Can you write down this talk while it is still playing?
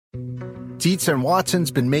Dietz and Watson's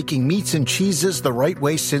been making meats and cheeses the right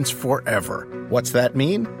way since forever. What's that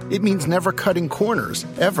mean? It means never cutting corners,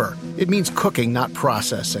 ever. It means cooking, not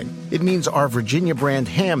processing. It means our Virginia brand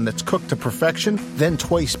ham that's cooked to perfection, then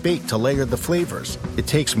twice baked to layer the flavors. It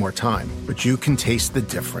takes more time, but you can taste the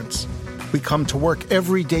difference. We come to work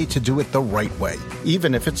every day to do it the right way,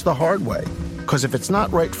 even if it's the hard way. Because if it's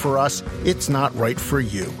not right for us, it's not right for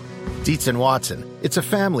you. Dietz and Watson, it's a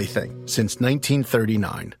family thing since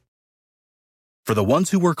 1939. For the ones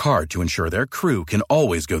who work hard to ensure their crew can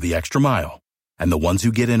always go the extra mile, and the ones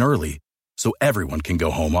who get in early so everyone can go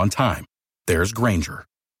home on time, there's Grainger,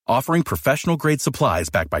 offering professional-grade supplies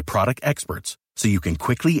backed by product experts so you can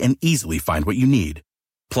quickly and easily find what you need.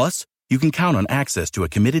 Plus, you can count on access to a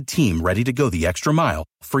committed team ready to go the extra mile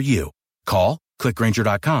for you. Call, click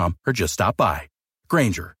Grainger.com, or just stop by.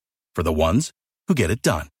 Grainger, for the ones who get it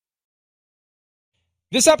done.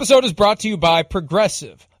 This episode is brought to you by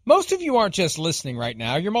Progressive. Most of you aren't just listening right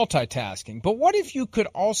now, you're multitasking. But what if you could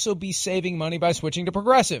also be saving money by switching to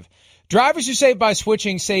Progressive? Drivers who save by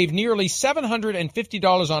switching save nearly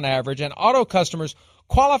 $750 on average, and auto customers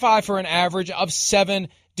qualify for an average of 7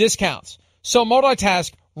 discounts. So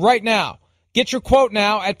multitask right now. Get your quote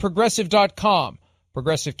now at Progressive.com.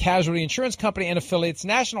 Progressive Casualty Insurance Company and affiliates,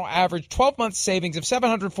 national average 12-month savings of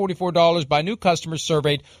 $744 by new customers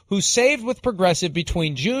surveyed who saved with Progressive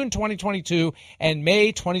between June 2022 and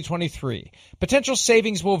May 2023. Potential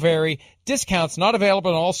savings will vary. Discounts not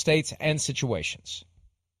available in all states and situations.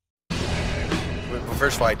 Well,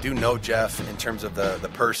 first of all, I do know Jeff in terms of the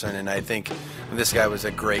person, and I think this guy was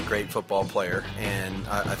a great football player, and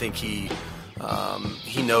I think he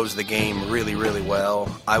knows the game really, really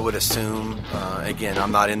well. I would assume, again,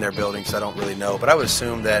 I'm not in their building, so I don't really know, but I would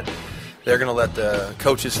assume that they're going to let the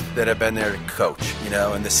coaches that have been there coach,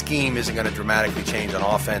 and the scheme isn't going to dramatically change on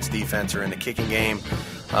offense, defense, or in the kicking game.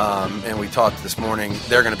 And we talked this morning,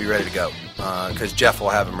 they're going to be ready to go because Jeff will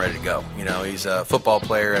have them ready to go. He's a football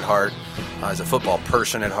player at heart. He's a football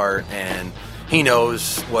person at heart, and he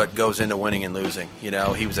knows what goes into winning and losing.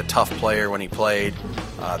 He was a tough player when he played.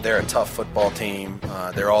 They're a tough football team.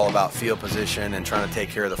 They're all about field position and trying to take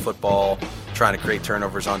care of the football, trying to create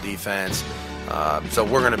turnovers on defense. So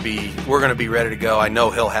we're going to be ready to go. I know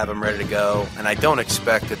he'll have them ready to go, and I don't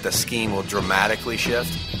expect that the scheme will dramatically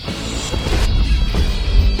shift.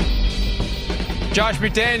 Josh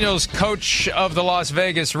McDaniels, coach of the Las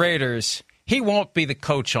Vegas Raiders, he won't be the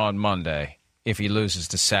coach on Monday if he loses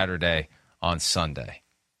to Saturday on Sunday.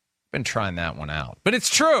 Been trying that one out. But it's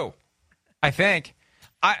true, I think.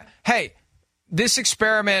 Hey, this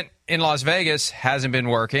experiment in Las Vegas hasn't been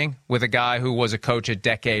working with a guy who was a coach a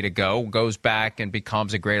decade ago, goes back and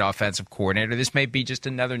becomes a great offensive coordinator. This may be just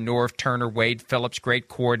another Norv Turner, Wade Phillips, great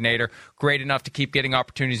coordinator, great enough to keep getting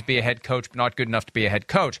opportunities to be a head coach, but not good enough to be a head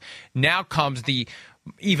coach. Now comes the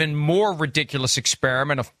even more ridiculous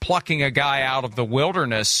experiment of plucking a guy out of the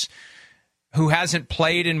wilderness who hasn't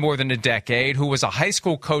played in more than a decade, who was a high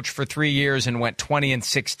school coach for 3 years and went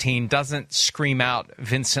 20-16, doesn't scream out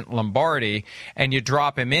Vincent Lombardi, and you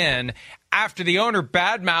drop him in after the owner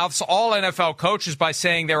badmouths all NFL coaches by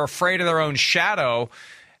saying they're afraid of their own shadow,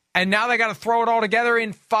 and now they got to throw it all together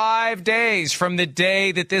in 5 days from the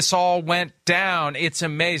day that this all went down. It's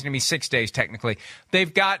amazing. I mean, 6 days technically.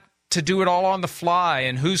 They've got to do it all on the fly,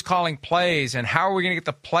 and who's calling plays, and how are we going to get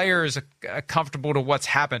the players comfortable to what's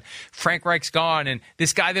happened? Frank Reich's gone, and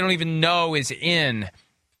this guy they don't even know is in.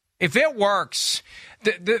 If it works,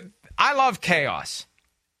 I love chaos.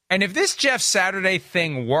 And if this Jeff Saturday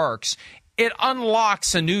thing works, it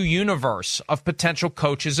unlocks a new universe of potential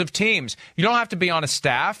coaches of teams. You don't have to be on a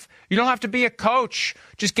staff. You don't have to be a coach.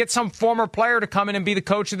 Just get some former player to come in and be the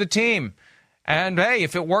coach of the team. And, hey,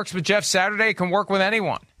 if it works with Jeff Saturday, it can work with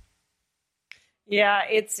anyone. Yeah,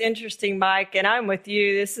 it's interesting, Mike, and I'm with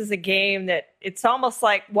you. This is a game that it's almost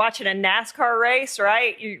like watching a NASCAR race,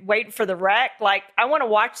 right? You're waiting for the wreck. Like, I want to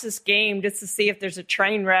watch this game just to see if there's a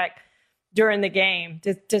train wreck during the game,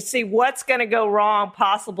 to see what's going to go wrong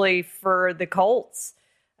possibly for the Colts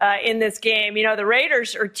in this game. The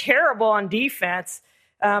Raiders are terrible on defense.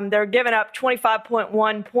 They're giving up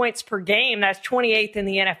 25.1 points per game. That's 28th in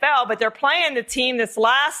the NFL, but they're playing the team that's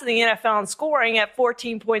last in the NFL in scoring at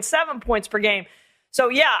 14.7 points per game. So,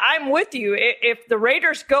 yeah, I'm with you. If the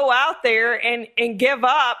Raiders go out there and give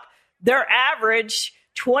up their average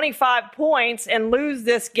 25 points and lose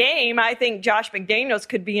this game, I think Josh McDaniels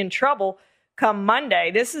could be in trouble come Monday.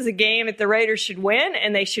 This is a game that the Raiders should win,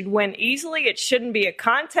 and they should win easily. It shouldn't be a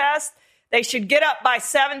contest. They should get up by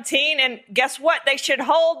 17, and guess what? They should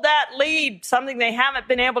hold that lead, something they haven't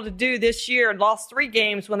been able to do this year and lost 3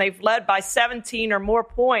 games when they've led by 17 or more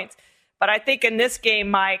points. But I think in this game,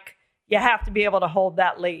 Mike, you have to be able to hold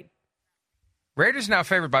that lead. Raiders now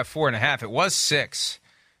favored by 4.5. It was 6.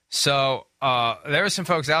 So there are some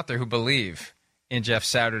folks out there who believe in Jeff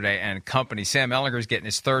Saturday and company. Sam Ehlinger is getting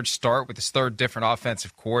his third start with his third different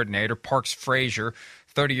offensive coordinator. Parks Frazier,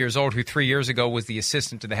 30 years old, who 3 years ago was the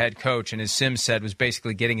assistant to the head coach, and as Sims said, was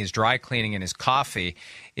basically getting his dry cleaning and his coffee,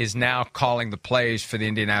 is now calling the plays for the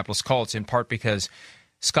Indianapolis Colts, in part because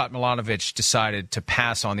Scott Milanovich decided to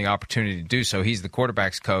pass on the opportunity to do so. He's the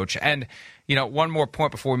quarterback's coach. And, one more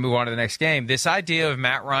point before we move on to the next game. This idea of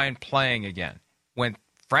Matt Ryan playing again. When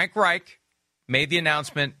Frank Reich made the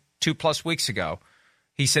announcement 2+ weeks ago,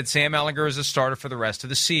 he said Sam Ehlinger is a starter for the rest of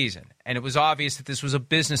the season. And it was obvious that this was a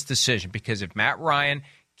business decision because if Matt Ryan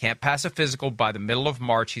can't pass a physical by the middle of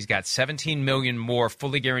March, he's got $17 million more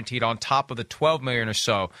fully guaranteed on top of the $12 million or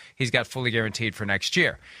so he's got fully guaranteed for next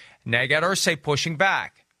year. Now you got Irsay pushing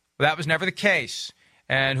back. Well, that was never the case.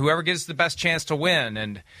 And whoever gets the best chance to win,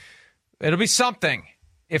 and it'll be something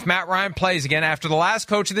if Matt Ryan plays again after the last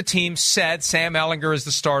coach of the team said Sam Ehlinger is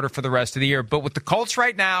the starter for the rest of the year. But with the Colts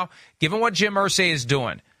right now, given what Jim Irsay is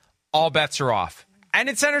doing, all bets are off. And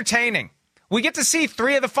it's entertaining. We get to see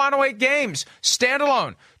 3 of the final 8 games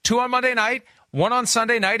standalone. 2 on Monday night, 1 on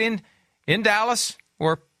Sunday night in Dallas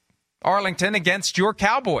or Arlington against your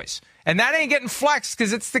Cowboys. And that ain't getting flexed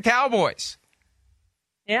because it's the Cowboys.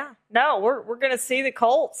 Yeah, no, we're going to see the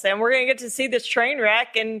Colts, and we're going to get to see this train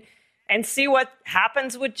wreck and see what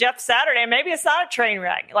happens with Jeff Saturday. Maybe it's not a train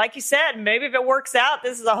wreck. Like you said, maybe if it works out,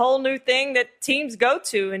 this is a whole new thing that teams go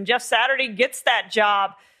to, and Jeff Saturday gets that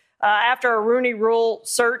job after a Rooney Rule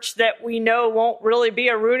search that we know won't really be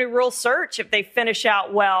a Rooney Rule search if they finish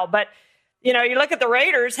out well. But, you look at the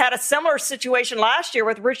Raiders, had a similar situation last year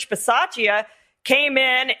with Rich Bisaccia, came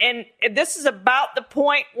in, and this is about the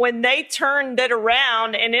point when they turned it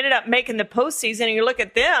around and ended up making the postseason. And you look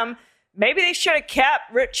at them, maybe they should have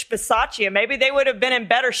kept Rich Bisaccia. Maybe they would have been in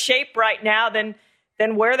better shape right now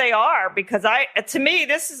than where they are. Because to me,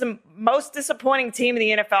 this is the most disappointing team in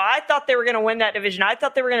the NFL. I thought they were going to win that division. I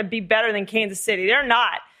thought they were going to be better than Kansas City. They're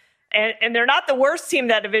not. And they're not the worst team in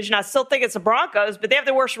that division. I still think it's the Broncos, but they have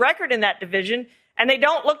the worst record in that division. And they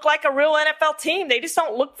don't look like a real NFL team. They just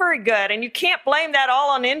don't look very good. And you can't blame that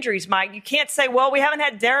all on injuries, Mike. You can't say, well, we haven't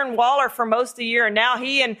had Darren Waller for most of the year, and now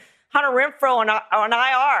he and Hunter Renfrow on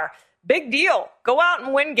IR. Big deal. Go out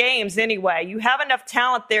and win games anyway. You have enough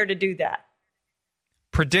talent there to do that.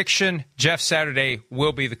 Prediction, Jeff Saturday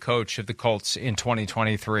will be the coach of the Colts in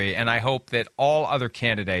 2023. And I hope that all other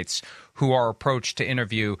candidates who are approached to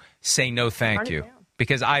interview say no thank you.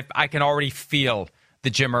 Because I can already feel that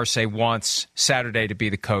Jim Irsay wants Saturday to be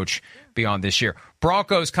the coach beyond this year.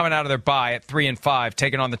 Broncos coming out of their bye at 3-5,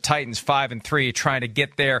 taking on the Titans 5-3, trying to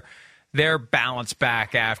get their balance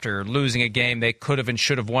back after losing a game they could have and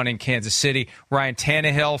should have won in Kansas City. Ryan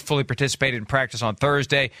Tannehill fully participated in practice on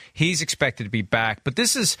Thursday. He's expected to be back. But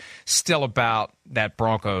this is still about that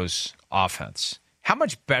Broncos offense. How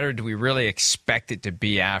much better do we really expect it to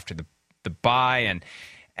be after the bye? And,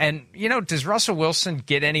 does Russell Wilson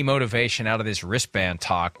get any motivation out of this wristband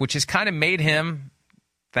talk, which has kind of made him,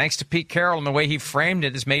 thanks to Pete Carroll and the way he framed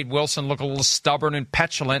it, has made Wilson look a little stubborn and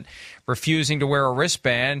petulant, refusing to wear a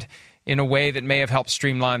wristband in a way that may have helped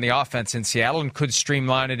streamline the offense in Seattle and could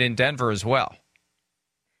streamline it in Denver as well.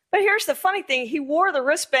 But here's the funny thing. He wore the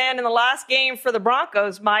wristband in the last game for the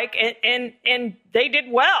Broncos, Mike, and they did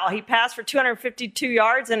well. He passed for 252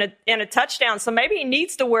 yards and a touchdown. So maybe he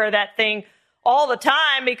needs to wear that thing all the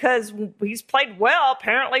time because he's played well,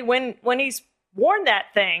 apparently, when he's worn that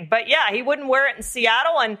thing. But, yeah, he wouldn't wear it in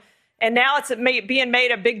Seattle, and now it's being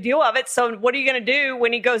made a big deal of it. So what are you going to do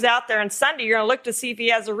when he goes out there on Sunday? You're going to look to see if he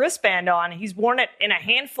has a wristband on. He's worn it in a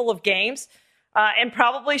handful of games and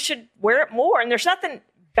probably should wear it more. And there's nothing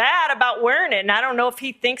bad about wearing it, and I don't know if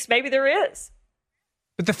he thinks maybe there is.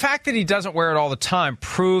 But the fact that he doesn't wear it all the time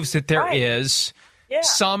proves that there is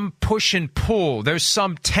some push and pull. There's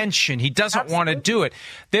some tension. He doesn't want to do it.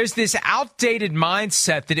 There's this outdated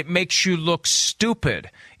mindset that it makes you look stupid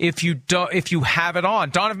if you have it on.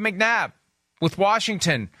 Donovan McNabb with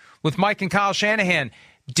Washington, with Mike and Kyle Shanahan,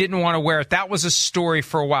 didn't want to wear it. That was a story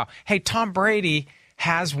for a while. Hey, Tom Brady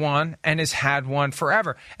has one and has had one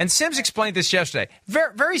forever. And Sims explained this yesterday.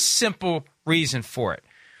 Very, very simple reason for it.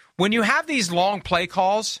 When you have these long play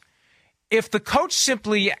calls, if the coach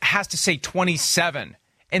simply has to say 27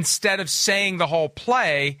 instead of saying the whole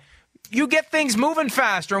play, you get things moving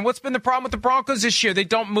faster. And what's been the problem with the Broncos this year? They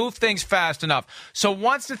don't move things fast enough. So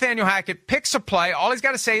once Nathaniel Hackett picks a play, all he's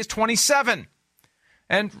got to say is 27.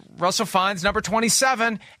 And Russell finds number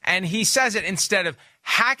 27, and he says it instead of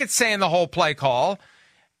Hackett saying the whole play call,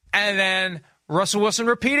 and then Russell Wilson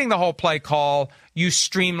repeating the whole play call, you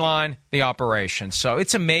streamline the operation. So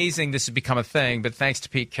it's amazing this has become a thing, but thanks to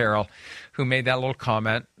Pete Carroll, who made that little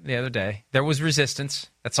comment the other day. There was resistance.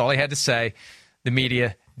 That's all he had to say. The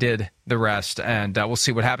media did the rest, and we'll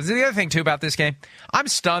see what happens. And the other thing, too, about this game, I'm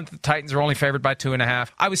stunned that the Titans are only favored by 2.5.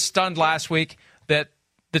 I was stunned last week that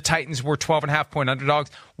the Titans were 12.5-point underdogs.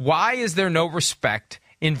 Why is there no respect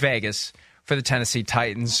in Vegas for the Tennessee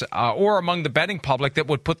Titans or among the betting public that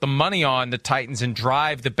would put the money on the Titans and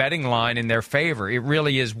drive the betting line in their favor? It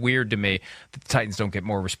really is weird to me that the Titans don't get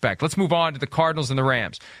more respect. Let's move on to the Cardinals and the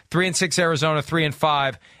Rams. 3-6 Arizona,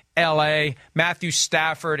 3-5 L.A. Matthew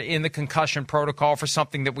Stafford in the concussion protocol for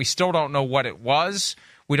something that we still don't know what it was.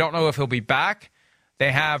 We don't know if he'll be back.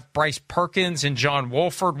 They have Bryce Perkins and John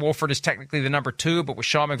Wolford. Wolford is technically the number 2, but with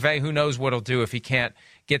Sean McVay, who knows what he'll do if he can't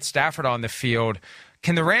get Stafford on the field.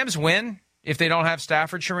 Can the Rams win if they don't have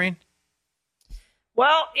Stafford, Shireen?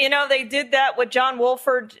 Well, they did that with John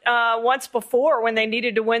Wolford once before when they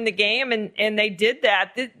needed to win the game, and they did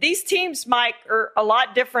that. These teams, Mike, are a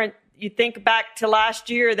lot different. You think back to last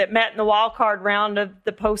year that met in the wild card round of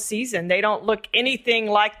the postseason. They don't look anything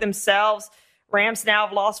like themselves. Rams now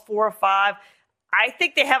have lost 4 or 5. I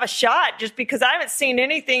think they have a shot just because I haven't seen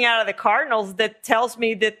anything out of the Cardinals that tells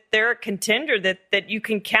me that they're a contender, that you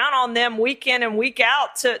can count on them week in and week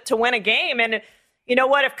out to win a game. And you know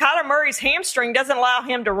what? If Kyler Murray's hamstring doesn't allow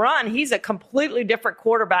him to run, he's a completely different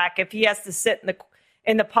quarterback if he has to sit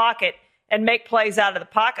in the pocket and make plays out of the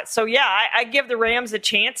pocket. So, yeah, I give the Rams a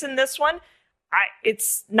chance in this one.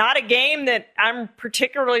 It's not a game that I'm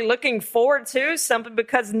particularly looking forward to, simply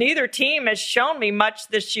because neither team has shown me much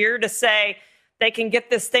this year to say they can get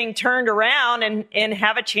this thing turned around and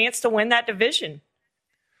have a chance to win that division.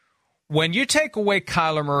 When you take away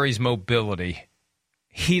Kyler Murray's mobility,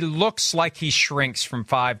 he looks like he shrinks from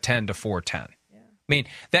 5'10" to 4'10". I mean,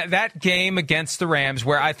 that game against the Rams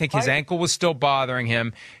where I think his ankle was still bothering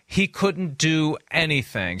him, he couldn't do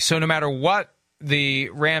anything. So no matter what the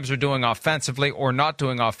Rams are doing offensively or not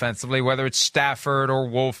doing offensively, whether it's Stafford or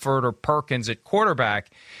Wolford or Perkins at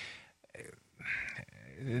quarterback,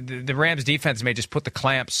 the Rams defense may just put the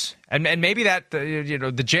clamps. And maybe that,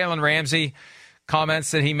 the Jalen Ramsey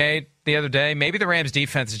comments that he made the other day, maybe the Rams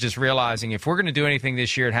defense is just realizing if we're going to do anything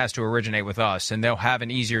this year, it has to originate with us, and they'll have an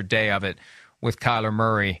easier day of it with Kyler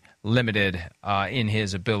Murray limited in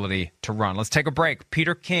his ability to run. Let's take a break.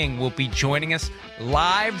 Peter King will be joining us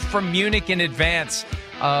live from Munich in advance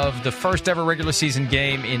of the first ever regular season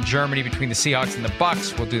game in Germany between the Seahawks and the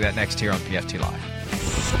Bucs. We'll do that next here on PFT Live.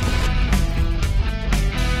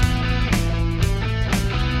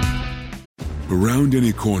 Around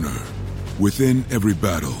any corner, within every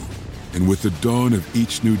battle, and with the dawn of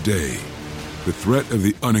each new day, the threat of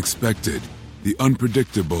the unexpected, the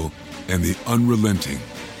unpredictable, and the unrelenting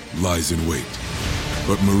lies in wait.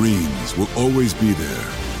 But Marines will always be there.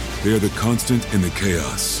 They are the constant in the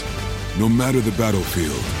chaos. No matter the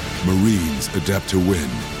battlefield, Marines adapt to win,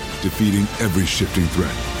 defeating every shifting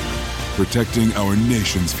threat, protecting our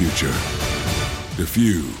nation's future. The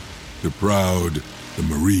few, the proud, the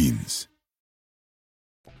Marines.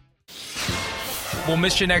 We'll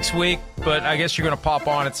miss you next week, but I guess you're going to pop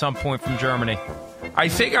on at some point from Germany. I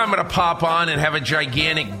think I'm going to pop on and have a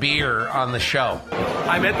gigantic beer on the show.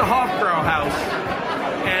 I'm at the Hofbrau house,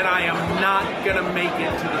 and I am not going to make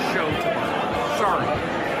it to the show tomorrow. Sorry.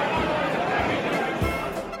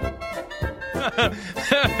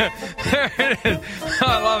 There it is.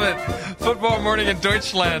 I love it. Football Morning in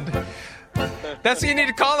Deutschland. That's what you need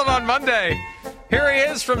to call him on Monday. Here he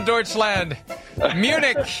is from Deutschland,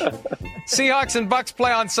 Munich. Seahawks and Bucs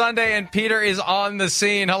play on Sunday, and Peter is on the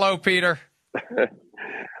scene. Hello, Peter.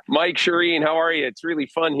 Mike, Shireen, how are you? It's really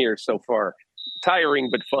fun here so far. Tiring,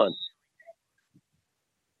 but fun.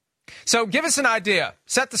 So give us an idea.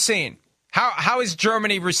 Set the scene. How is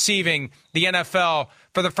Germany receiving the NFL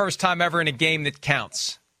for the first time ever in a game that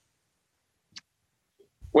counts?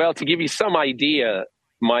 Well, to give you some idea,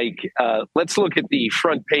 Mike, let's look at the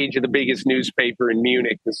front page of the biggest newspaper in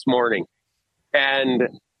Munich this morning. And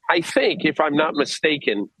I think, if I'm not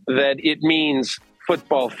mistaken, that it means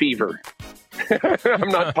football fever. I'm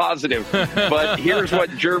not positive, but here's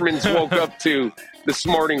what Germans woke up to this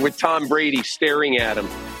morning with Tom Brady staring at him.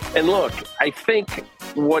 And look, I think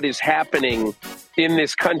what is happening in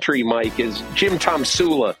this country, Mike, is Jim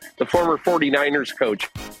Tomsula, the former 49ers coach.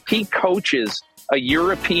 He coaches a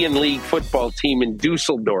European League football team in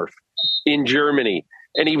Dusseldorf in Germany.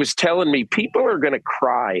 And he was telling me people are going to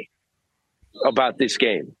cry about this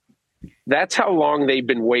game. That's how long they've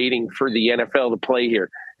been waiting for the NFL to play here.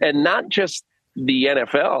 And not just the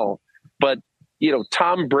NFL, but,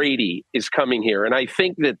 Tom Brady is coming here. And I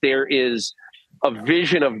think that there is a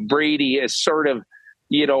vision of Brady as sort of,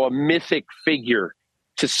 a mythic figure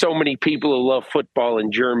to so many people who love football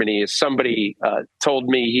in Germany. As somebody told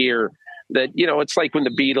me here, that, it's like when the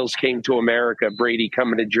Beatles came to America, Brady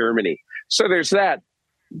coming to Germany. So there's that.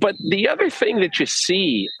 But the other thing that you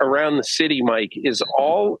see around the city, Mike, is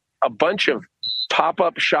a bunch of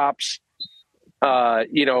pop-up shops,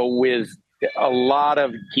 with a lot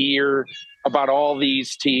of gear about all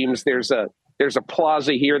these teams. There's a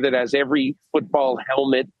plaza here that has every football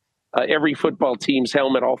helmet, every football team's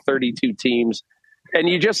helmet, all 32 teams. And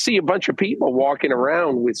you just see a bunch of people walking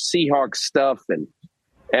around with Seahawks stuff.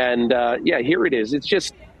 And here it is.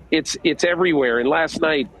 It's everywhere. And last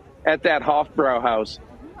night at that Hofbrauhaus,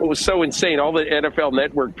 it was so insane. All the NFL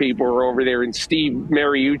Network people were over there, and Steve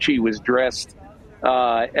Mariucci was dressed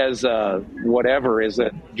as a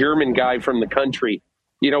German guy from the country,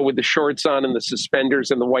 with the shorts on and the suspenders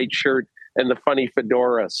and the white shirt and the funny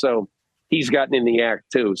fedora. So he's gotten in the act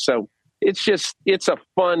too. So it's a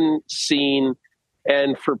fun scene.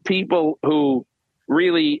 And for people who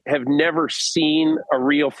really have never seen a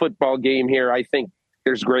real football game here, I think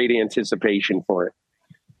there's great anticipation for it.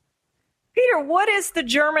 Peter, what is the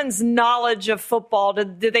Germans' knowledge of football?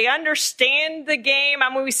 Do they understand the game?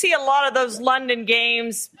 I mean, we see a lot of those London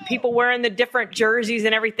games, people wearing the different jerseys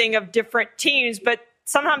and everything of different teams, but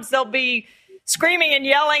sometimes they'll be screaming and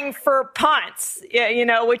yelling for punts,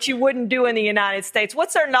 which you wouldn't do in the United States.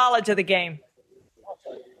 What's their knowledge of the game?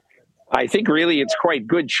 I think really it's quite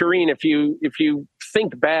good. Shireen, if you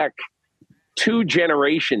think back 2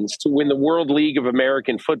 generations to when the World League of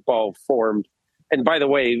American Football formed, and by the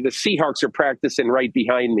way, the Seahawks are practicing right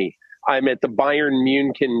behind me. I'm at the Bayern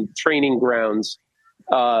Munich training grounds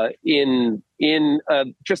in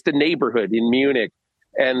just a neighborhood in Munich,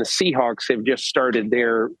 and the Seahawks have just started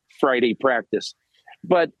their Friday practice.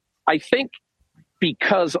 But I think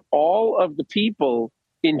because all of the people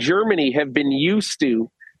in Germany have been used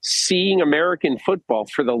to seeing American football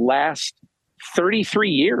for the last 33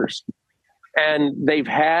 years, and they've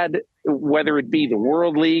had, whether it be the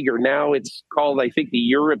World League or now it's called, I think, the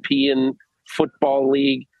European Football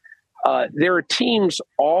League. There are teams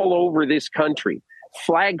all over this country.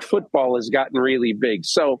 Flag football has gotten really big.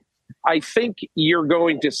 So I think you're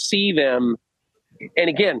going to see them. And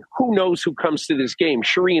again, who knows who comes to this game?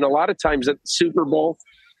 Shireen, a lot of times at the Super Bowl,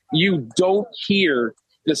 you don't hear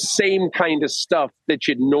the same kind of stuff that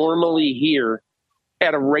you'd normally hear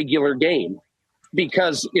at a regular game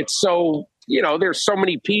because it's so, there's so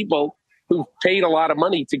many people who've paid a lot of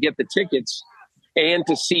money to get the tickets and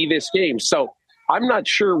to see this game. So I'm not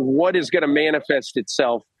sure what is going to manifest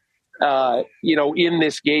itself, in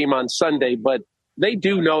this game on Sunday, but they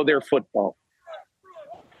do know their football.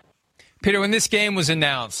 Peter, when this game was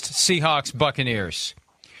announced, Seahawks, Buccaneers,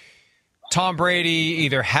 Tom Brady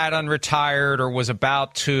either had unretired or was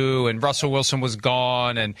about to, and Russell Wilson was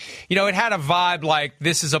gone. And, it had a vibe like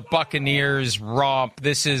this is a Buccaneers romp.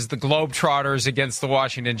 This is the Globetrotters against the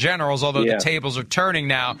Washington Generals, although the tables are turning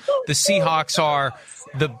now. The Seahawks are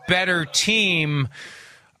the better team.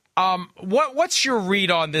 What's your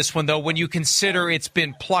read on this one, though, when you consider it's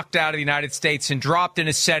been plucked out of the United States and dropped in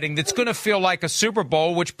a setting that's going to feel like a Super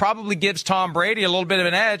Bowl, which probably gives Tom Brady a little bit of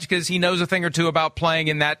an edge because he knows a thing or two about playing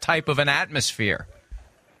in that type of an atmosphere?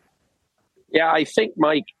 Yeah, I think,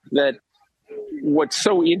 Mike, that what's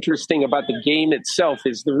so interesting about the game itself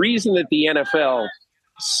is the reason that the NFL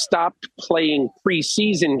stopped playing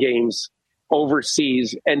preseason games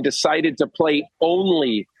overseas and decided to play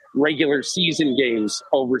only regular season games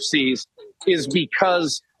overseas is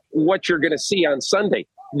because what you're going to see on Sunday.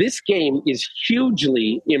 This game is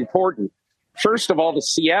hugely important. First of all, to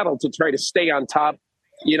Seattle to try to stay on top,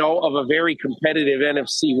 of a very competitive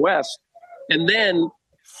NFC West. And then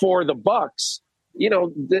for the Bucs,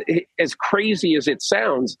 as crazy as it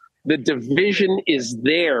sounds, the division is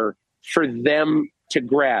there for them to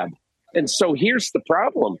grab. And so here's the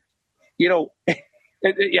problem.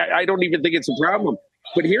 I don't even think it's a problem.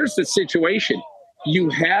 But here's the situation. You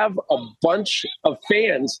have a bunch of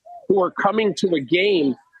fans who are coming to a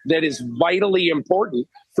game that is vitally important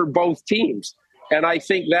for both teams. And I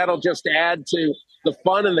think that'll just add to the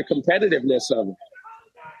fun and the competitiveness of it.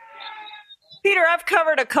 Peter, I've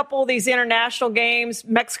covered a couple of these international games.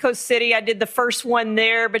 Mexico City, I did the first one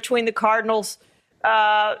there between the Cardinals.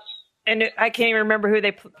 And I can't even remember who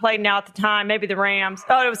they played now at the time. Maybe the Rams.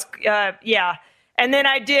 Oh, it was, And then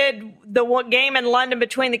I did the one game in London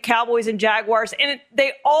between the Cowboys and Jaguars. And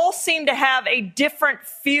they all seem to have a different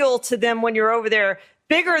feel to them when you're over there.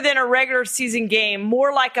 Bigger than a regular season game,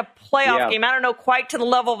 more like a playoff game. I don't know, quite to the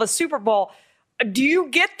level of a Super Bowl. Do you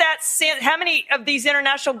get that sense? How many of these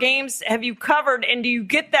international games have you covered? And do you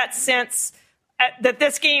get that sense that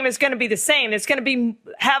this game is going to be the same. It's going to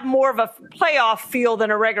have more of a playoff feel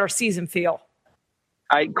than a regular season feel.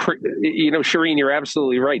 Shireen, you're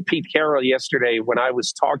absolutely right. Pete Carroll yesterday, when I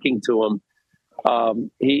was talking to him,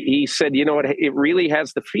 he said, you know what, it really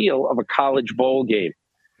has the feel of a college bowl game.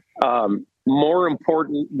 More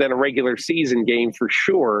important than a regular season game for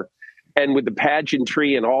sure. And with the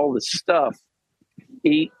pageantry and all the stuff,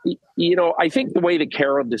 I think the way that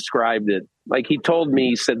Carroll described it, like he told me,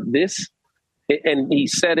 he said this, and he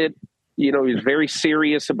said it, he was very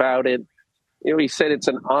serious about it. He said it's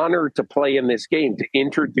an honor to play in this game, to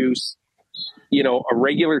introduce, a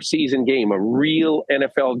regular season game, a real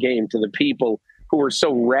NFL game to the people who are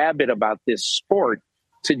so rabid about this sport,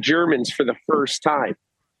 to Germans for the first time.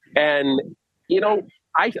 And,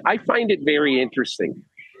 I find it very interesting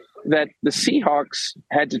that the Seahawks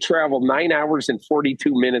had to travel 9 hours and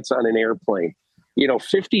 42 minutes on an airplane,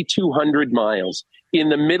 5,200 miles in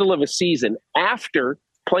the middle of a season after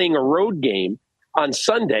playing a road game on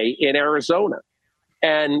Sunday in Arizona.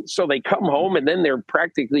 And so they come home and then they're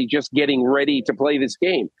practically just getting ready to play this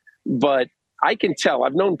game. But I can tell,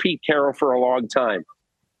 I've known Pete Carroll for a long time.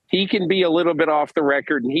 He can be a little bit off the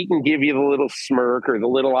record and he can give you the little smirk or the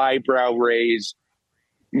little eyebrow raise.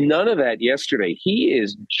 None of that yesterday. He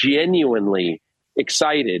is genuinely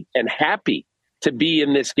excited and happy to be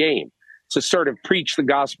in this game, to sort of preach the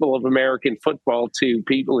gospel of American football to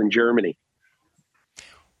people in Germany.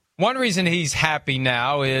 One reason he's happy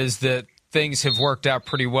now is that things have worked out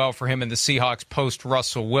pretty well for him and the Seahawks post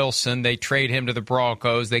Russell Wilson. They trade him to the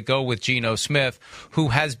Broncos. They go with Geno Smith, who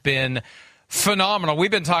has been phenomenal.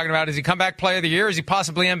 We've been talking about, is he comeback player of the year? Is he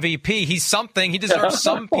possibly MVP? He's something. He deserves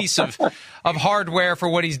some piece of hardware for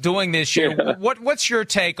what he's doing this year. Yeah. What's your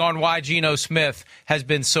take on why Geno Smith has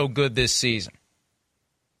been so good this season?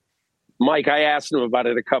 Mike, I asked him about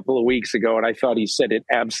it a couple of weeks ago, and I thought he said it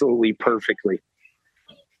absolutely perfectly.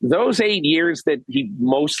 Those 8 years that he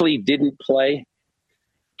mostly didn't play,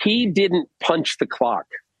 he didn't punch the clock.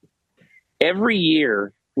 Every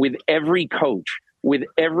year, with every coach, with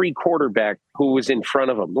every quarterback who was in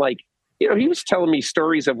front of him. He was telling me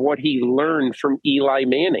stories of what he learned from Eli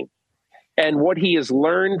Manning and what he has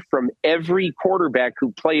learned from every quarterback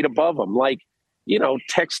who played above him.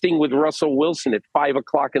 Texting with Russell Wilson at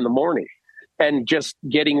 5:00 in the morning and just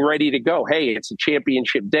getting ready to go. Hey, it's a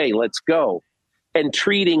championship day. Let's go. And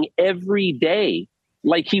treating every day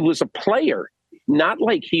like he was a player, not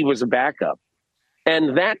like he was a backup.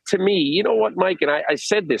 And that, to me, you know what, Mike, and I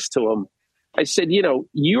said this to him, I said,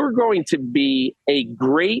 you're going to be a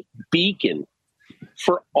great beacon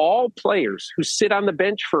for all players who sit on the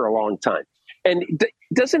bench for a long time. And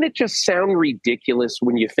doesn't it just sound ridiculous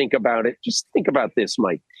when you think about it? Just think about this,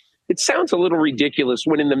 Mike. It sounds a little ridiculous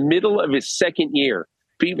when in the middle of his second year,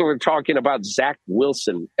 people are talking about Zach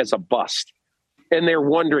Wilson as a bust. And they're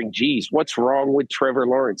wondering, geez, what's wrong with Trevor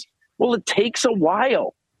Lawrence? Well, it takes a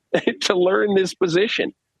while to learn this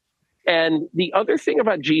position. And the other thing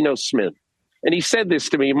about Geno Smith, and he said this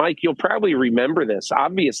to me, Mike, you'll probably remember this,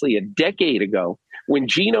 obviously a decade ago, when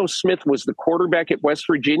Geno Smith was the quarterback at West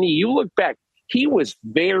Virginia, you look back, he was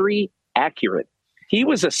very accurate. He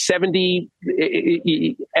was estimated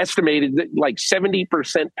like 70%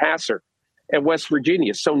 passer at West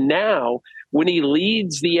Virginia. So now when he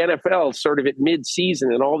leads the NFL sort of at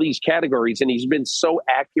midseason in all these categories, and he's been so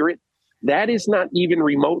accurate, that is not even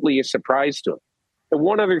remotely a surprise to him. And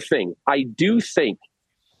one other thing, I do think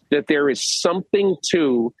that there is something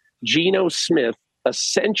to Geno Smith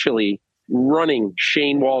essentially running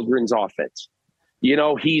Shane Waldron's offense.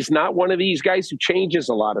 He's not one of these guys who changes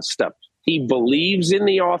a lot of stuff. He believes in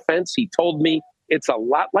the offense. He told me it's a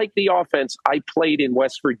lot like the offense I played in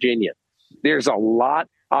West Virginia. There's a lot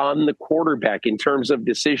on the quarterback in terms of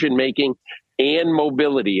decision-making and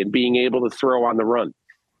mobility and being able to throw on the run.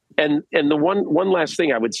 And the one last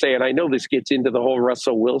thing I would say, and I know this gets into the whole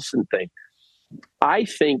Russell Wilson thing, I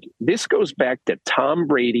think this goes back to Tom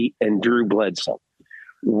Brady and Drew Bledsoe.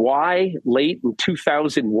 Why late in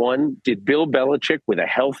 2001 did Bill Belichick, with a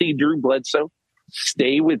healthy Drew Bledsoe,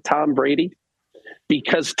 stay with Tom Brady?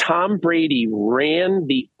 Because Tom Brady ran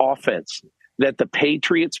the offense that the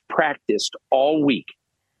Patriots practiced all week.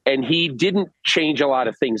 And he didn't change a lot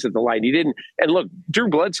of things at the line. He didn't. And look, Drew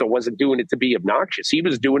Bledsoe wasn't doing it to be obnoxious. He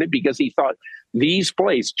was doing it because he thought these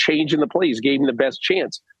plays, changing the plays, gave him the best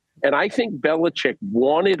chance. And I think Belichick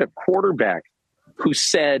wanted a quarterback who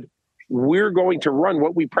said, we're going to run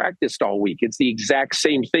what we practiced all week. It's the exact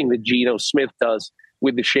same thing that Geno Smith does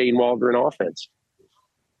with the Shane Waldron offense.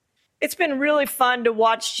 It's been really fun to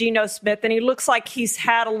watch Geno Smith, and he looks like he's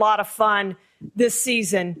had a lot of fun this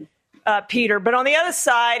season. Peter. But on the other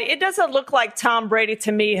side, it doesn't look like Tom Brady,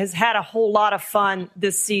 to me, has had a whole lot of fun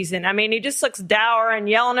this season. I mean, he just looks dour and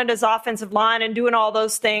yelling at his offensive line and doing all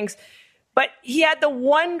those things. But he had the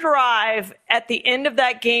one drive at the end of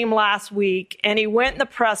that game last week, and he went in the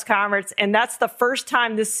press conference, and that's the first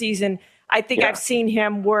time this season I think I've seen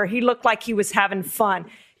him where he looked like he was having fun.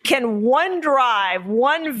 Can one drive,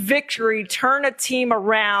 one victory turn a team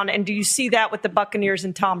around, and do you see that with the Buccaneers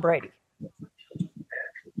and Tom Brady?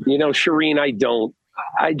 You know, Shireen, I don't.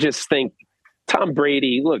 I just think Tom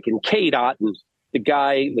Brady, look, and Cade Otton,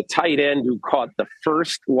 the tight end who caught the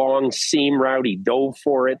first long seam route, he dove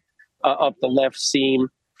for it up the left seam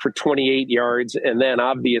for 28 yards. And then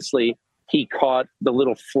obviously he caught the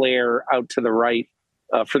little flare out to the right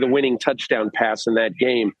for the winning touchdown pass in that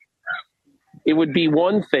game. It would be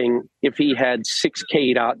one thing if he had 6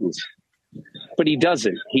 Cade Ottons, but he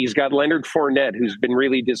doesn't. He's got Leonard Fournette, who's been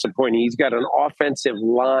really disappointing. He's got an offensive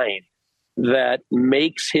line that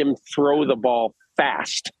makes him throw the ball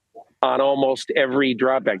fast on almost every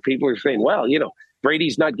dropback. People are saying, well, you know,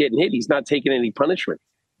 Brady's not getting hit. He's not taking any punishment.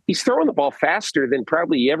 He's throwing the ball faster than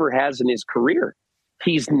probably he ever has in his career.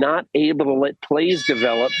 He's not able to let plays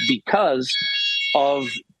develop because of,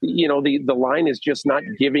 you know, the line is just not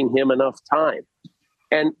giving him enough time.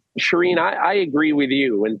 And Shireen, I agree with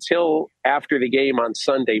you. Until after the game on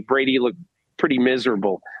Sunday, Brady looked pretty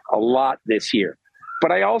miserable a lot this year.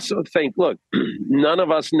 But I also think, look, none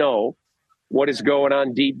of us know what is going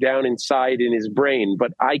on deep down inside in his brain,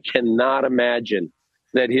 but I cannot imagine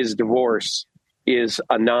that his divorce is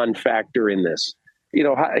a non-factor in this. You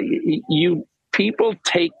know, people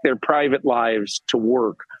take their private lives to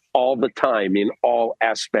work all the time in all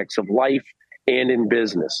aspects of life and in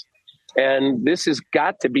business. And this has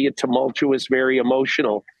got to be a tumultuous, very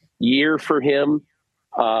emotional year for him.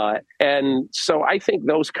 And so I think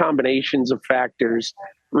those combinations of factors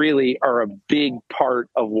really are a big part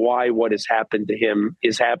of why what has happened to him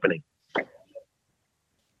is happening.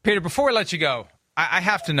 Peter, before we let you go, I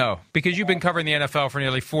have to know, because you've been covering the NFL for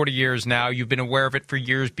nearly 40 years now. You've been aware of it for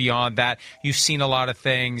years beyond that. You've seen a lot of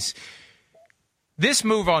things. This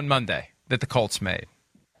move on Monday that the Colts made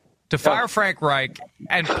to fire Frank Reich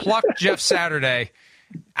and pluck Jeff Saturday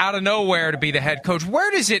out of nowhere to be the head coach,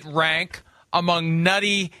 where does it rank among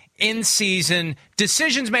nutty in-season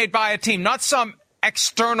decisions made by a team? Not some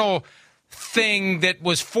external thing that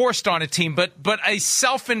was forced on a team, but a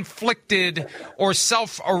self-inflicted or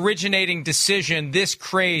self-originating decision this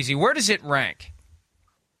crazy. Where does it rank?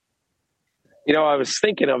 You know, I was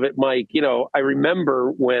thinking of it, Mike. You know, I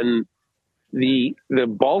remember when the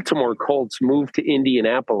Baltimore Colts moved to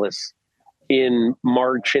Indianapolis in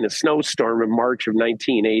March, in a snowstorm in March of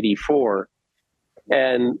 1984.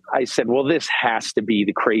 And I said, well, this has to be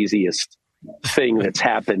the craziest thing that's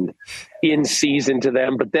happened in season to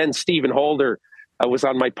them. But then Stephen Holder was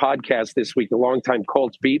on my podcast this week, a longtime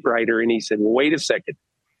Colts beat writer, and he said, well, wait a second.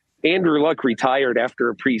 Andrew Luck retired after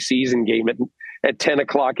a preseason game at 10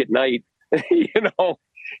 o'clock at night. You know,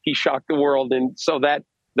 he shocked the world. And so that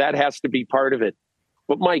has to be part of it.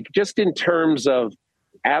 But Mike, just in terms of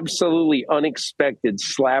absolutely unexpected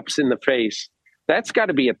slaps in the face, that's got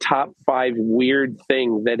to be a top 5 weird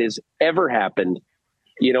thing that has ever happened,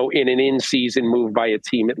 you know, in an in-season move by a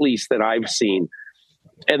team, at least that I've seen.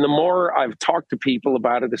 And the more I've talked to people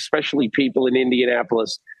about it, especially people in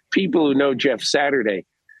Indianapolis, people who know Jeff Saturday,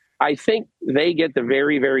 I think they get the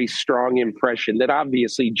very, very strong impression that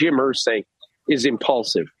obviously Jim Irsay is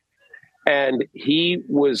impulsive. And he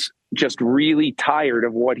was just really tired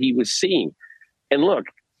of what he was seeing. And look,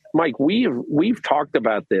 Mike, we've talked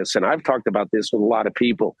about this, and I've talked about this with a lot of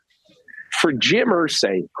people. For Jim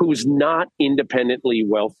Irsay, who's not independently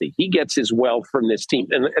wealthy, he gets his wealth from this team.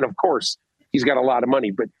 And of course, he's got a lot of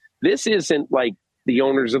money. But this isn't like the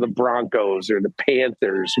owners of the Broncos or the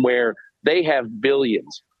Panthers, where they have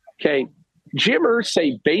billions. Okay, Jim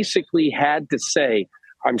Irsay basically had to say,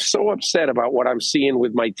 I'm so upset about what I'm seeing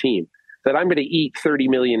with my team that I'm going to eat $30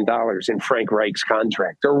 million in Frank Reich's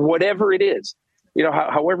contract or whatever it is, you know,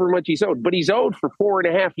 however much he's owed. But he's owed for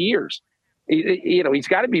 4.5 years. You know, he's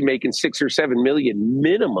got to be making $6 or $7 million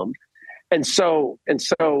minimum. And so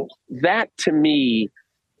that to me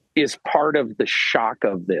is part of the shock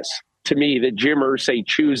of this, to me, that Jim Irsay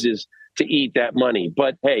chooses to eat that money.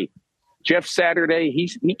 But hey, Jeff Saturday,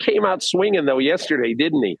 he came out swinging though yesterday,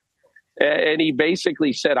 didn't he? And he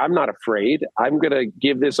basically said, I'm not afraid. I'm going to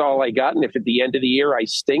give this all I got. And if at the end of the year I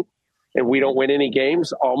stink and we don't win any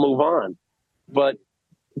games, I'll move on. But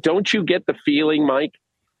don't you get the feeling, Mike?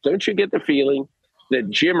 Don't you get the feeling that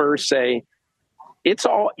Jim Irsay,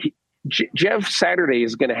 Jeff Saturday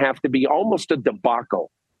is going to have to be almost a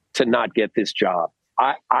debacle to not get this job.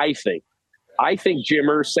 I think Jim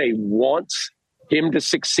Irsay wants him to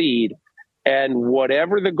succeed, and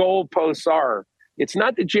whatever the goalposts are, it's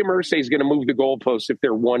not that Jim Irsay is going to move the goalposts if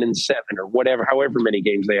they're 1-7 or whatever, however many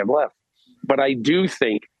games they have left. But I do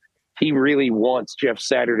think he really wants Jeff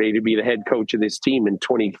Saturday to be the head coach of this team in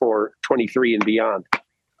 24, 23 and beyond.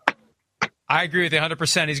 I agree with you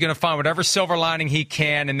 100%. He's going to find whatever silver lining he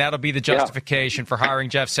can, and that'll be the justification for hiring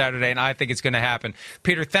Jeff Saturday, and I think it's going to happen.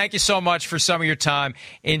 Peter, thank you so much for some of your time.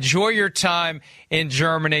 Enjoy your time in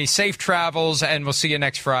Germany. Safe travels, and we'll see you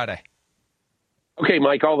next Friday. Okay,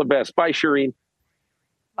 Mike, all the best. Bye, Shireen.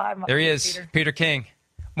 Bye, Mike. There he is, Peter King.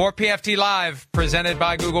 More PFT Live presented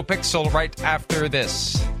by Google Pixel right after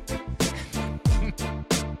this.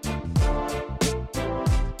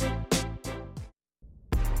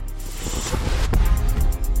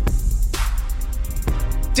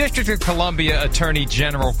 District of Columbia Attorney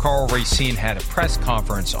General Karl Racine had a press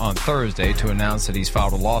conference on Thursday to announce that he's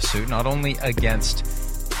filed a lawsuit not only against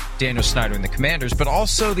Daniel Snyder and the Commanders, but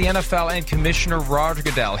also the NFL and Commissioner Roger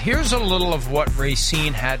Goodell. Here's a little of what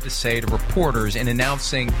Racine had to say to reporters in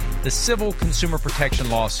announcing the civil consumer protection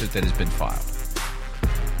lawsuit that has been filed.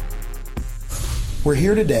 We're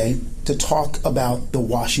here today to talk about the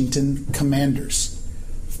Washington Commanders.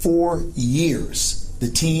 For years, the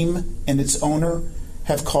team and its owner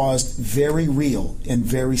have caused very real and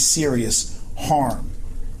very serious harm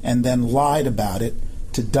and then lied about it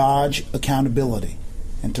to dodge accountability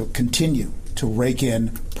and to continue to rake in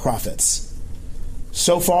profits.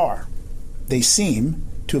 So far, they seem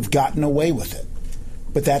to have gotten away with it,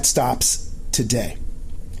 but that stops today.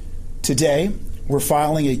 Today, we're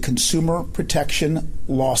filing a consumer protection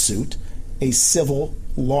lawsuit, a civil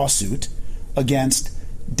lawsuit, against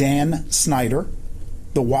Dan Snyder,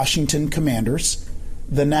 the Washington Commanders,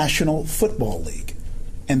 the National Football League,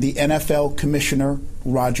 and the NFL Commissioner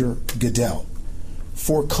Roger Goodell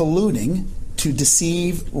for colluding to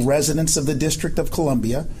deceive residents of the District of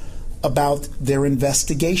Columbia about their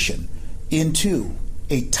investigation into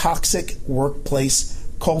a toxic workplace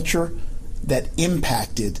culture that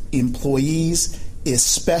impacted employees,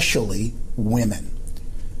 especially women.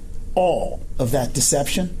 All of that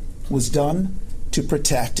deception was done to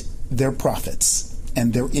protect their profits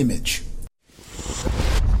and their image.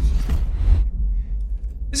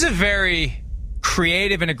 This is a very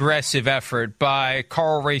creative and aggressive effort by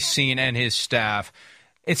Karl Racine and his staff.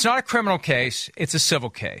 It's not a criminal case. It's a civil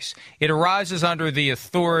case. It arises under the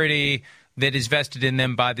authority that is vested in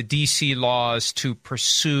them by the D.C. laws to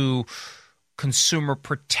pursue consumer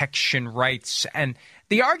protection rights. And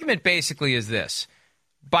the argument basically is this.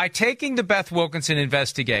 By taking the Beth Wilkinson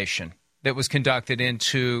investigation that was conducted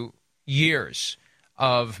into years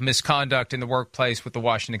of misconduct in the workplace with the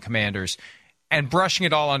Washington Commanders and brushing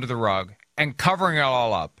it all under the rug and covering it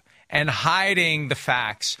all up and hiding the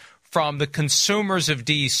facts from the consumers of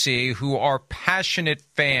D.C. who are passionate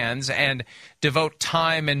fans and devote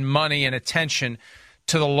time and money and attention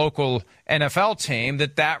to the local NFL team,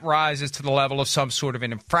 that rises to the level of some sort of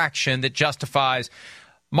an infraction that justifies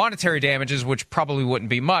monetary damages, which probably wouldn't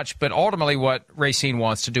be much. But ultimately what Racine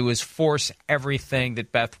wants to do is force everything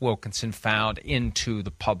that Beth Wilkinson found into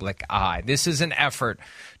the public eye. This is an effort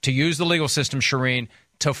to use the legal system, Shireen,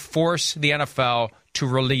 to force the NFL to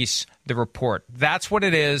release the report. That's what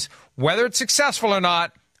it is. Whether it's successful or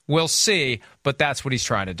not, we'll see, but that's what he's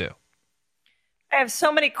trying to do. I have so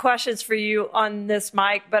many questions for you on this,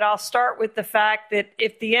 Mike, but I'll start with the fact that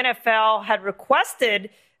if the NFL had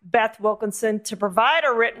requested Beth Wilkinson to provide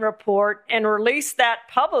a written report and release that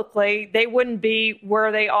publicly, they wouldn't be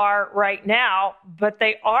where they are right now, but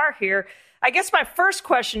they are here. I guess my first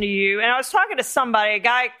question to you, and I was talking to somebody, a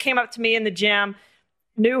guy came up to me in the gym,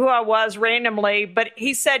 knew who I was randomly, but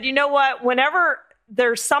he said, you know what, whenever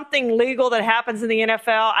there's something legal that happens in the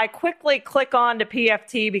NFL, I quickly click on to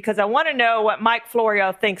PFT because I want to know what Mike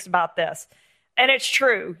Florio thinks about this. And it's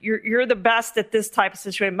true. You're the best at this type of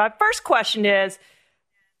situation. My first question is,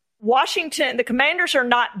 Washington, the Commanders are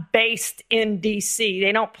not based in D.C.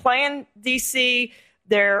 They don't play in D.C.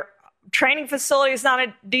 Their training facility is not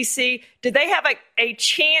in D.C. Do they have a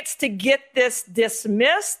chance to get this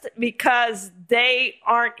dismissed because they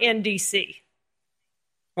aren't in D.C.?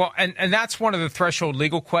 Well, and that's one of the threshold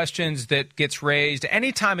legal questions that gets raised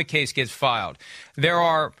anytime a case gets filed. There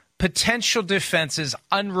are potential defenses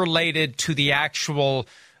unrelated to the actual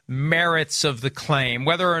merits of the claim,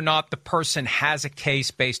 whether or not the person has a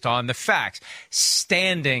case based on the facts.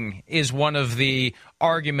 Standing is one of the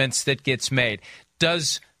arguments that gets made.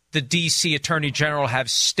 Does the D.C. Attorney General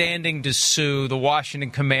have standing to sue the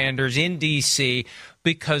Washington Commanders in D.C.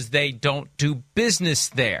 because they don't do business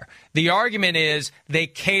there? The argument is they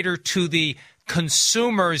cater to the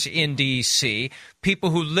consumers in D.C., people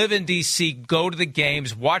who live in D.C., go to the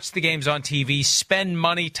games, watch the games on TV, spend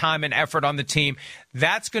money, time, and effort on the team.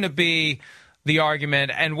 That's going to be the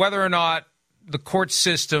argument. And whether or not the court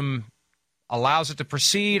system allows it to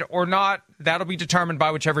proceed or not, that'll be determined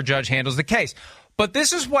by whichever judge handles the case. But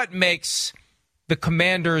this is what makes the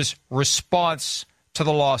Commanders' response to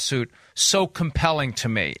the lawsuit so compelling to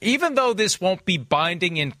me. Even though this won't be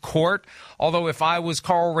binding in court, although if I was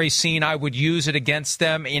Karl Racine, I would use it against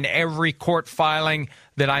them in every court filing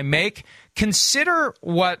that I make. Consider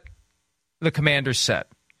what the Commanders said.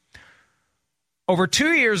 Over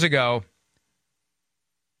 2 years ago,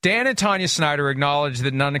 Dan and Tanya Snyder acknowledged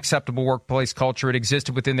that an unacceptable workplace culture had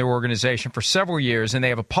existed within their organization for several years, and they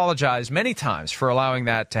have apologized many times for allowing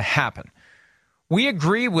that to happen. We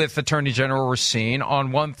agree with Attorney General Racine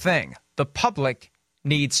on one thing. The public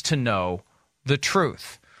needs to know the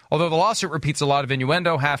truth. Although the lawsuit repeats a lot of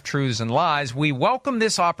innuendo, half-truths, and lies, we welcome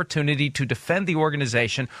this opportunity to defend the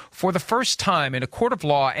organization for the first time in a court of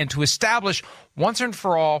law and to establish once and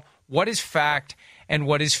for all what is fact and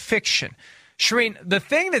what is fiction. Shireen, the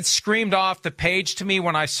thing that screamed off the page to me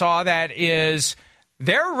when I saw that is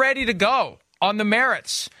they're ready to go on the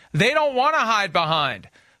merits. They don't want to hide behind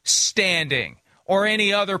standing or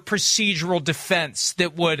any other procedural defense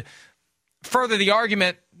that would further the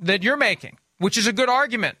argument that you're making, which is a good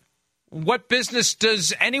argument. What business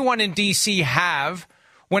does anyone in D.C. have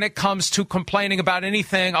when it comes to complaining about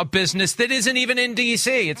anything a business that isn't even in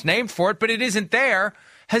D.C.? It's named for it, but it isn't there,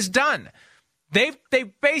 has done. They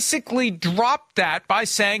basically dropped that by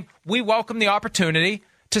saying, we welcome the opportunity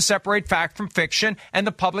to separate fact from fiction, and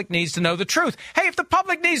the public needs to know the truth. Hey, if the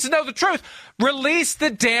public needs to know the truth, release the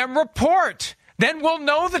damn report. Then we'll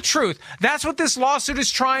know the truth. That's what this lawsuit is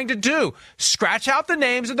trying to do. Scratch out the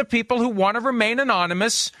names of the people who want to remain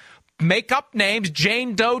anonymous, make up names,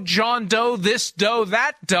 Jane Doe, John Doe, this Doe,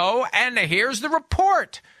 that Doe, and here's the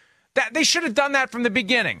report. That they should have done that from the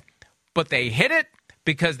beginning. But they hid it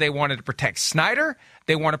because they wanted to protect Snyder.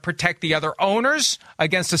 They want to protect the other owners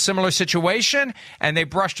against a similar situation, and they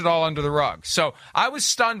brushed it all under the rug. So I was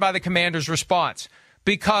stunned by the Commanders' response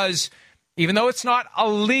because even though it's not a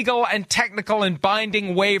legal and technical and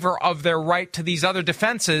binding waiver of their right to these other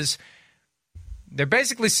defenses, they're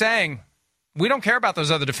basically saying, we don't care about those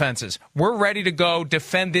other defenses. We're ready to go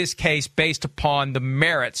defend this case based upon the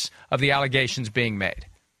merits of the allegations being made.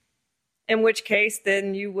 In which case,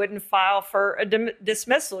 then you wouldn't file for a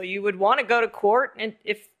dismissal. You would want to go to court, and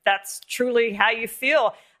if that's truly how you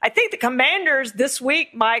feel. I think the Commanders this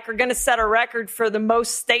week, Mike, are going to set a record for the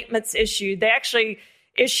most statements issued. They actually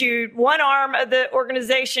issued one arm of the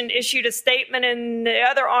organization issued a statement, and the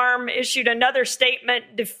other arm issued another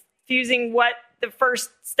statement diffusing what the first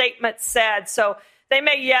statement said. So they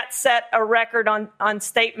may yet set a record on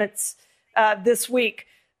statements this week.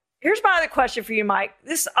 Here's my other question for you, Mike.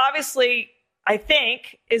 This obviously, I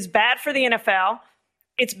think, is bad for the NFL.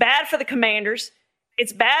 It's bad for the Commanders.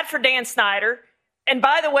 It's bad for Dan Snyder. And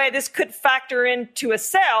by the way, this could factor into a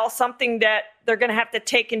sale, something that they're going to have to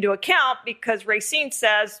take into account because Racine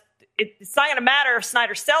says it's not going to matter if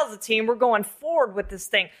Snyder sells the team. We're going forward with this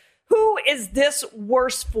thing. Who is this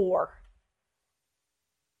worse for?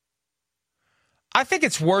 I think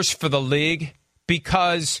it's worse for the league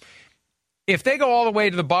because if they go all the way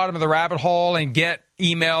to the bottom of the rabbit hole and get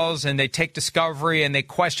emails and they take discovery and they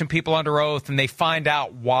question people under oath and they find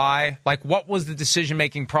out why, like what was the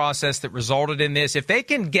decision-making process that resulted in this, if they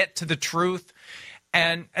can get to the truth,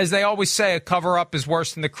 and as they always say, a cover-up is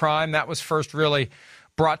worse than the crime. That was first really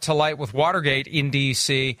brought to light with Watergate in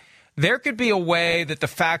D.C. There could be a way that the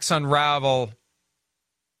facts unravel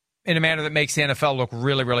in a manner that makes the NFL look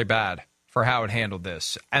really, really bad for how it handled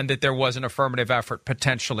this, and that there was an affirmative effort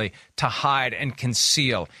potentially to hide and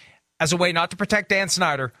conceal as a way not to protect Dan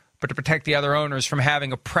Snyder, but to protect the other owners from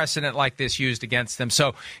having a precedent like this used against them.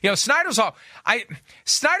 So, Snyder's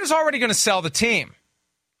already going to sell the team.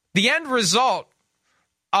 The end result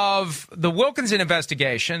of the Wilkinson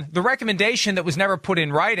investigation, the recommendation that was never put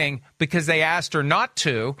in writing because they asked her not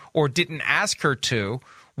to or didn't ask her to,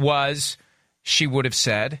 was she would have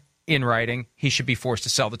said in writing he should be forced to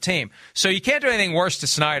sell the team. So you can't do anything worse to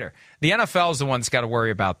Snyder. The NFL is the one that's got to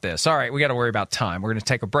worry about this. All right, we got to worry about time. We're going to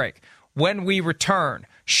take a break. When we return,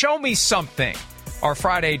 show me something. Our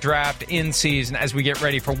Friday draft in season as we get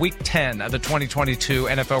ready for Week 10 of the 2022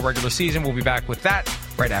 NFL regular season. We'll be back with that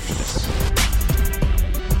right after this.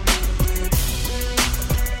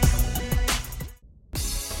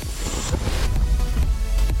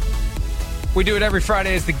 We do it every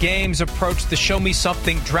Friday as the games approach the Show Me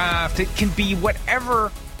Something draft. It can be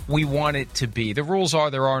whatever we want it to be. The rules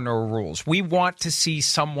are there are no rules. We want to see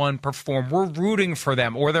someone perform. We're rooting for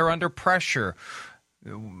them, or they're under pressure.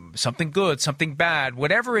 Something good, something bad,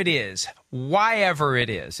 whatever it is, whyever it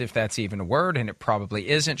is, if that's even a word, and it probably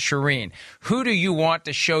isn't. Shireen, who do you want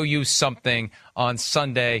to show you something on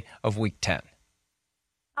Sunday of Week 10?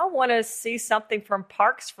 I want to see something from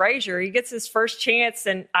Parks Frazier. He gets his first chance,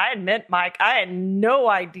 and I admit, Mike, I had no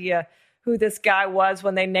idea who this guy was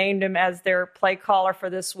when they named him as their play caller for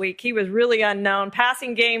this week. He was really unknown.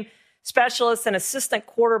 Passing game specialist and assistant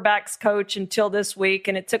quarterbacks coach until this week,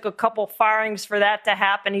 and it took a couple firings for that to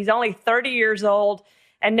happen. He's only 30 years old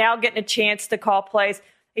and now getting a chance to call plays.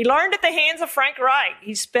 He learned at the hands of Frank Reich.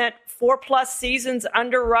 He spent 4+ seasons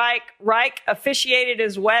under Reich. Reich officiated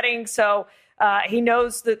his wedding, so he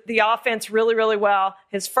knows the offense really, really well.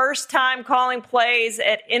 His first time calling plays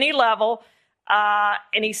at any level,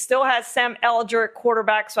 and he still has Sam Ehlinger at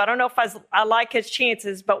quarterback, so I don't know if I like his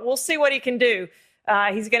chances, but we'll see what he can do.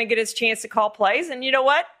 He's going to get his chance to call plays. And you know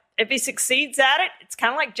what? If he succeeds at it, it's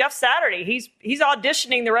kind of like Jeff Saturday. He's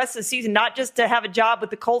auditioning the rest of the season, not just to have a job with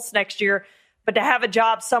the Colts next year, but to have a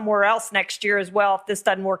job somewhere else next year as well if this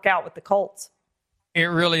doesn't work out with the Colts. It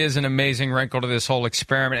really is an amazing wrinkle to this whole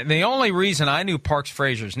experiment. And the only reason I knew Parks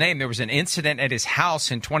Frazier's name, there was an incident at his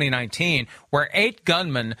house in 2019 where 8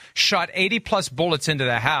 gunmen shot 80-plus bullets into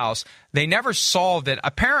the house. They never solved it.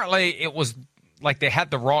 Apparently, it was like they had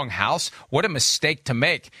the wrong house. What a mistake to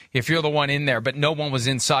make if you're the one in there, but no one was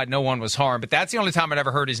inside, no one was harmed. But that's the only time I'd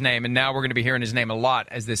ever heard his name, and now we're going to be hearing his name a lot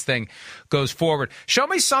as this thing goes forward. Show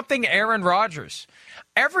me something Aaron Rodgers.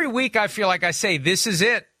 Every week I feel like I say, this is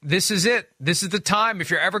it. This is it. This is the time. If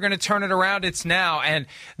you're ever going to turn it around, it's now. And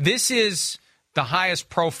this is the highest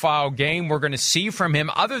profile game we're going to see from him,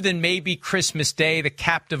 other than maybe Christmas Day, the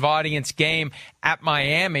captive audience game at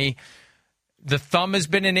Miami. The thumb has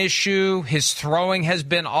been an issue. His throwing has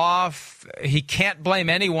been off. He can't blame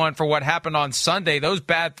anyone for what happened on Sunday. Those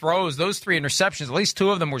bad throws, those 3 interceptions, at least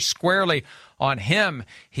 2 of them were squarely on him.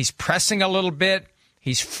 He's pressing a little bit.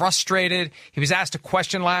 He's frustrated. He was asked a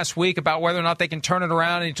question last week about whether or not they can turn it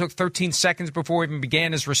around, and he took 13 seconds before he even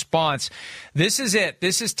began his response. This is it.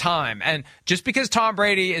 This is time. And just because Tom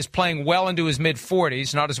Brady is playing well into his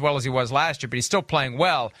mid-40s, not as well as he was last year, but he's still playing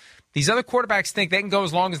well, these other quarterbacks think they can go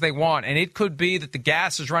as long as they want, and it could be that the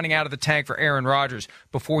gas is running out of the tank for Aaron Rodgers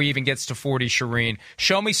before he even gets to 40, Shireen.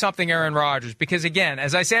 Show me something, Aaron Rodgers, because, again,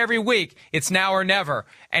 as I say every week, it's now or never,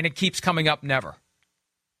 and it keeps coming up never.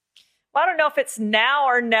 Well, I don't know if it's now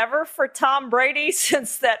or never for Tom Brady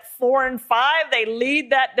since that 4-5, they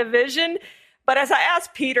lead that division. But as I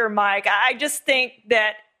asked Peter, Mike, I just think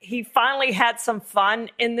that he finally had some fun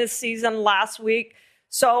in this season last week.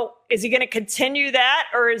 So is he going to continue that,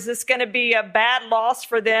 or is this going to be a bad loss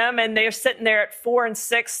for them? And they're sitting there at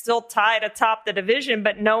 4-6, still tied atop the division,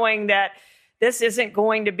 but knowing that this isn't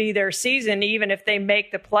going to be their season, even if they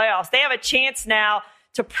make the playoffs. They have a chance now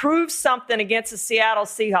to prove something against the Seattle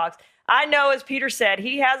Seahawks. I know, as Peter said,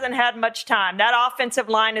 he hasn't had much time. That offensive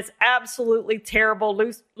line is absolutely terrible.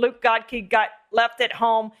 Luke Godke got left at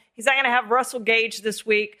home. He's not going to have Russell Gage this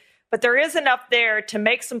week, but there is enough there to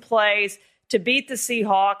make some plays to beat the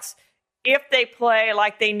Seahawks if they play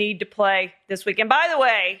like they need to play this week. And by the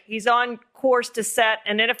way, he's on course to set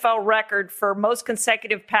an NFL record for most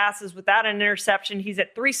consecutive passes without an interception. He's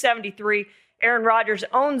at 373. Aaron Rodgers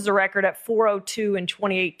owns the record at 402 in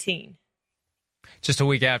 2018. Just a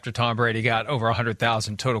week after Tom Brady got over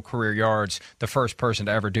 100,000 total career yards, the first person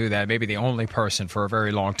to ever do that, maybe the only person for a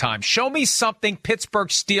very long time. Show me something Pittsburgh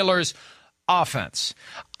Steelers offense.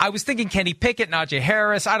 I was thinking Kenny Pickett, Najee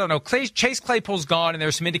Harris. I don't know. Chase Claypool's gone, and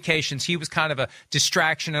there's some indications he was kind of a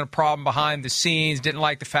distraction and a problem behind the scenes. Didn't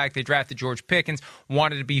like the fact they drafted George Pickens.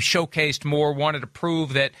 Wanted to be showcased more. Wanted to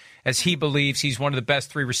prove that, as he believes, he's one of the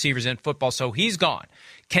best 3 receivers in football. So he's gone.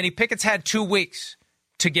 Kenny Pickett's had 2 weeks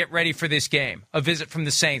to get ready for this game. A visit from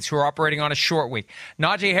the Saints, who are operating on a short week.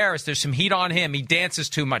 Najee Harris, there's some heat on him. He dances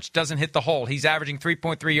too much, doesn't hit the hole. He's averaging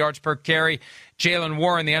 3.3 yards per carry. Jalen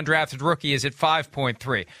Warren, the undrafted rookie, is at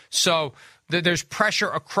 5.3. So there's pressure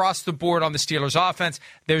across the board on the Steelers' offense.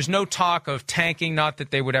 There's no talk of tanking, not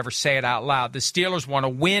that they would ever say it out loud. The Steelers want to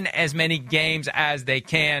win as many games as they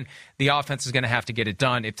can. The offense is going to have to get it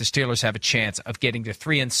done if the Steelers have a chance of getting to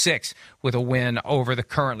 3-6 with a win over the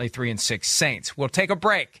currently 3-6 Saints. We'll take a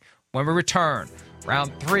break. When we return,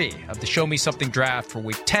 round 3 of the Show Me Something draft for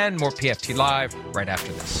Week 10. More PFT Live right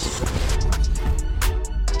after this.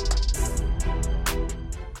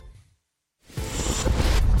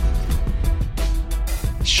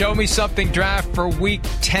 Show Me Something draft for Week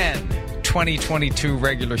 10, 2022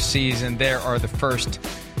 regular season. There are the first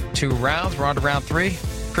 2 rounds. We're on to round 3.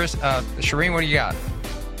 Chris, Shireen, what do you got?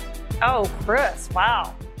 Oh, Chris.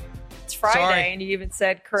 Wow. It's Friday, Sorry. and you even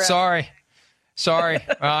said Chris. Sorry. Well,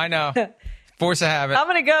 I know. Force of habit. I'm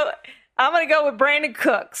gonna go with Brandon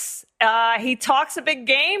Cooks. He talks a big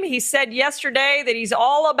game. He said yesterday that he's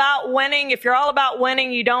all about winning. If you're all about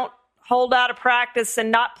winning, you don't hold out of practice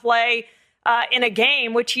and not play in a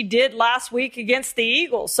game, which he did last week against the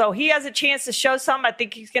Eagles. So he has a chance to show something. I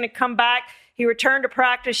think he's going to come back. He returned to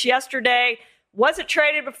practice yesterday. Wasn't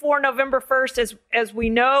traded before November 1st, as we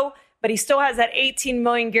know, but he still has that $18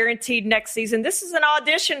 million guaranteed next season. This is an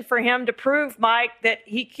audition for him to prove, Mike, that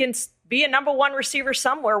he can be a number one receiver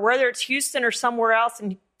somewhere, whether it's Houston or somewhere else.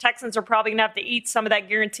 And Texans are probably going to have to eat some of that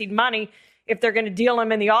guaranteed money if they're going to deal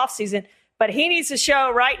him in the offseason. But he needs to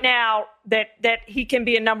show right now that he can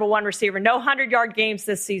be a number one receiver. No 100-yard games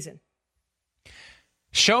this season.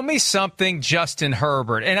 Show me something Justin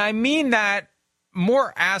Herbert. And I mean that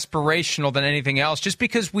more aspirational than anything else, just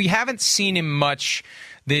because we haven't seen him much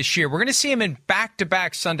this year. We're going to see him in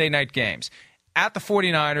back-to-back Sunday night games at the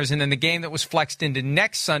 49ers, and then the game that was flexed into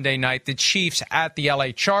next Sunday night, the Chiefs at the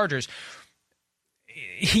LA Chargers.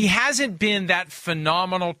 He hasn't been that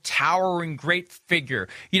phenomenal, towering, great figure.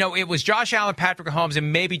 You know, it was Josh Allen, Patrick Mahomes,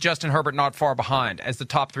 and maybe Justin Herbert not far behind as the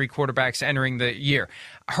top three quarterbacks entering the year.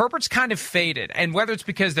 Herbert's kind of faded, and whether it's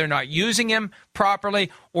because they're not using him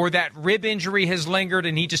properly or that rib injury has lingered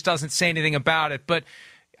and he just doesn't say anything about it, but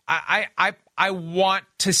I want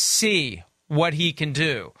to see what he can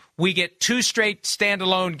do. We get 2 straight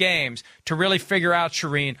standalone games to really figure out,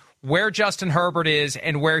 Shireen, where Justin Herbert is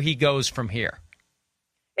and where he goes from here.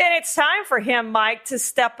 And it's time for him, Mike, to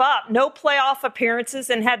step up. No playoff appearances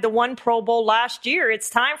and had the 1 Pro Bowl last year. It's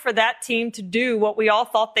time for that team to do what we all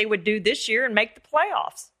thought they would do this year and make the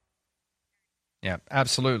playoffs. Yeah,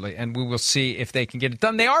 absolutely. And we will see if they can get it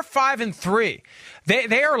done. They are 5-3.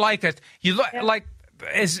 They are like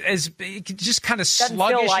as just kind of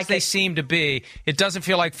sluggish as they seem to be. It doesn't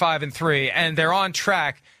feel like 5-3, and they're on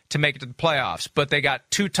track to make it to the playoffs. But they got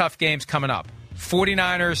 2 tough games coming up: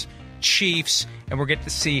 49ers, Chiefs, and we're getting to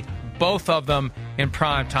see both of them in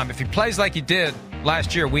prime time. If he plays like he did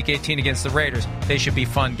last year, Week 18 against the Raiders, they should be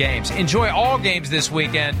fun games. Enjoy all games this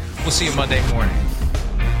weekend. We'll see you Monday morning.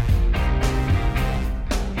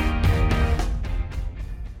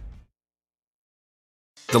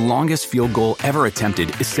 The longest field goal ever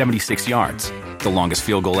attempted is 76 yards. The longest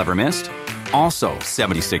field goal ever missed? Also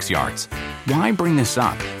 76 yards. Why bring this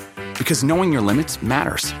up? Because knowing your limits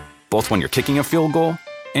matters, both when you're kicking a field goal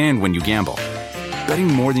and when you gamble. Betting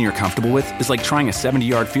more than you're comfortable with is like trying a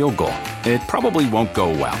 70-yard field goal. It probably won't go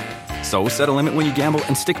well. So set a limit when you gamble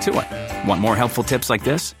and stick to it. Want more helpful tips like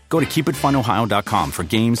this? Go to keepitfunohio.com for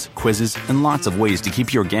games, quizzes, and lots of ways to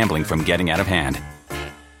keep your gambling from getting out of hand.